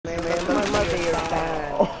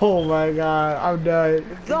Oh my god, I'm done.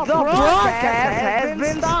 The broadcast has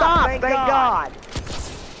been stopped, thank God.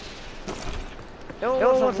 No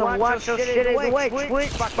one wants to watch your shit anyway. Twitch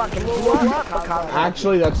fucking blew up because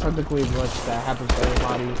Actually, that's technically a glitch that happens to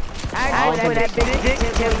everybody. Actually, that big dick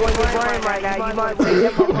can go in your brain right now. You might take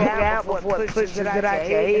that motherfucker out before it pushes it out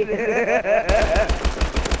your head.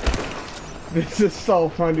 This is so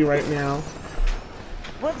funny right now.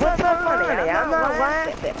 What's so funny? I'm not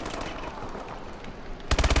laughing.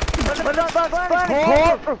 What the fuck's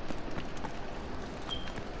funny?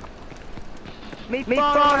 Me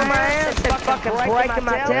falling my ass and fucking breaking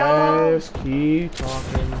my tail. Yes, keep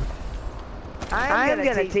talking. I'm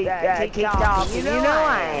gonna keep talking. You know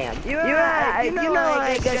I am. You know I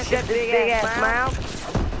ain't gonna shut this big ass mouth.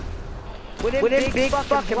 With this big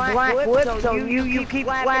fucking black whip, so you keep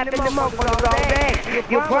slapping them motherfuckers all day.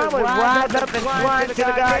 You'll probably rise up and fly to the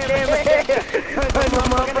goddamn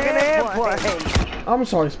motherfucking airplane. I'm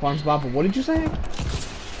sorry, SpongeBob, but what did you say?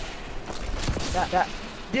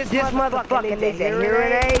 This motherfucker needs a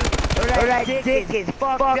hearing aid, or that dick is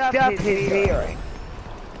fucked up his hearing.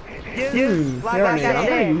 Like I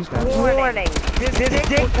said, warning, this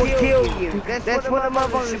dick will kill you. That's what a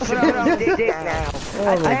motherfucker should put on his dick now.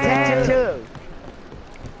 A tattoo.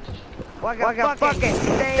 Like a fucking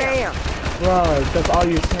stamp. Bro, that's all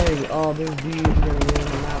you're saying. Oh, this D's gonna win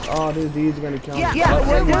the map. Oh, this D's gonna kill me. Yeah,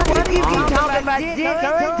 what do you keep talking about dick? I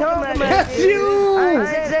ain't talking about That's you! I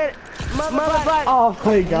said, motherfucker. Oh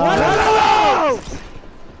my god.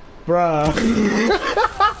 Bruh.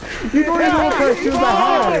 You don't even know what shoes I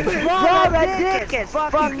have. Bro, that dick is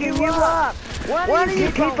fucking you up. Why do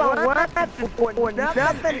you keep on laughing for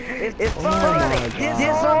nothing? It's funny.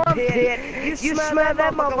 This armpit, you smelled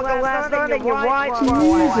that motherfucker last night and your wife.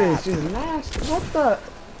 Jesus, just last. What the?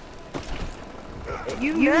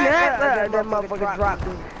 You never that motherfucker dropped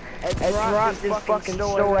this fucking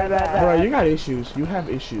story about that. Bro, you got issues. You have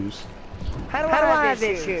issues. How do I have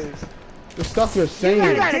issues? The stuff you're saying.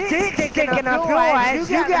 You got a dick sticking up your ass.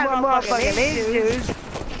 You got the motherfucking issues.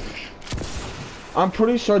 I'm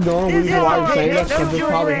pretty sure the only reason why you're saying that is because this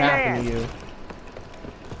probably happened to you.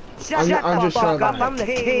 I'm just sure about it. I'm the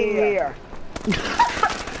king here.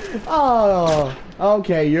 Oh,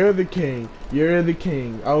 okay, you're the king. You're the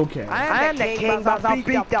king. Okay. I am the king, but I'll beat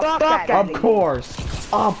the fuck out of you. Of course.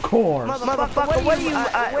 Of course. Motherfucker, what do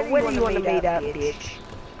you want to meet up, bitch?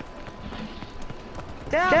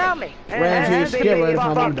 Tell me. Ramsey, get ready for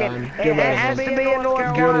me, done. Get ready. It has to be in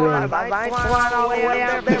North Carolina. I ain't flying all the way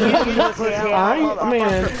out there.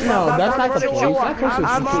 Man, no, that's not the case. That person's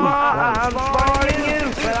I'm smarter than you,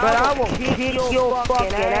 but I will kick your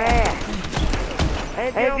fucking ass.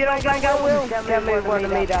 And if you don't think I will, tell me where to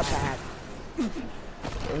meet up at.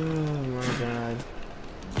 Oh my god.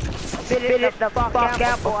 Spit it the fuck out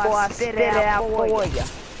before I spit it out for you.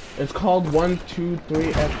 It's called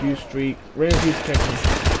 123 FU Street, Ramsey's Texas.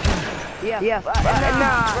 Yeah.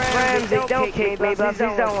 Nah, Ramsey, don't kick me, but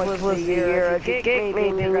please don't want pussy here. If you kick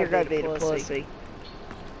me, then you're gonna be the pussy.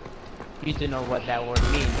 You need to know what that word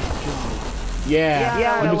means. Yeah,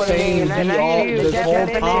 you've been saying D all this whole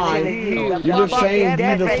time. You've been saying D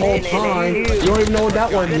this whole time. You don't even know what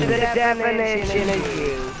that word means. The definition of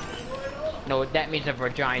you. No, that means a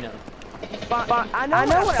vagina. I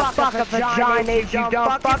know what the fuck a vagina is, you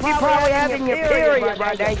dumb fuck. You probably having your period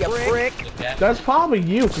right now, you prick. That's probably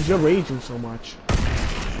you, because you're raging so much.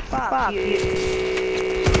 Fuck you.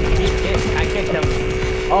 I can't tell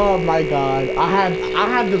you. Oh my god. I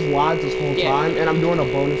have this live this whole time, and I'm doing a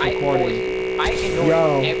bonus recording. I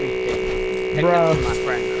ignore everything. Bro. Except for my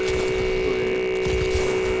friends.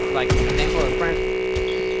 Like, thanks for a friend.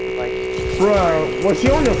 Bro, was he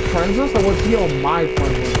on your friends list or was he on my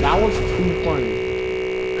friends list? That was too funny.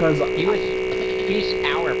 Cause he's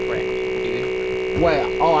our friend, dude. Wait,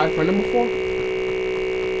 oh, I friended him before?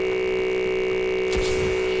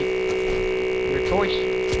 Your choice.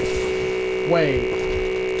 Wait,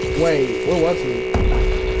 where was he?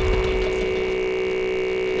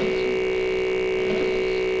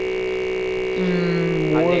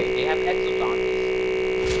 They have Exos on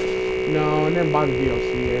this. No, I never bought the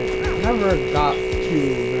DLC yet. I never got to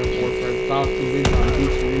Advanced Warfare. Got to be on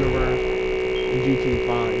DC Universe and GT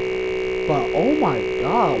 5. But oh my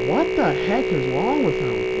god, what the heck is wrong with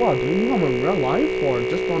him? What, did he come in real life or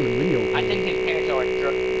just on the video game? I think his parents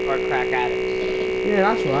are crack addicts. Yeah,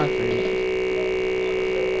 that's what I think.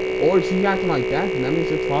 Or is he acting like that? And that means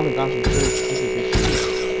his father got some shit.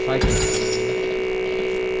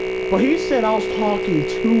 But he said I was talking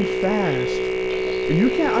too fast. If you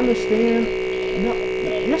can't understand, no,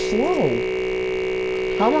 you're slow.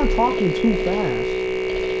 How am I talking too fast?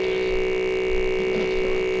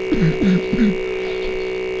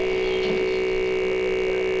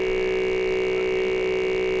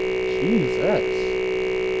 Jesus.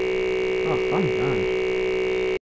 Oh, I'm done.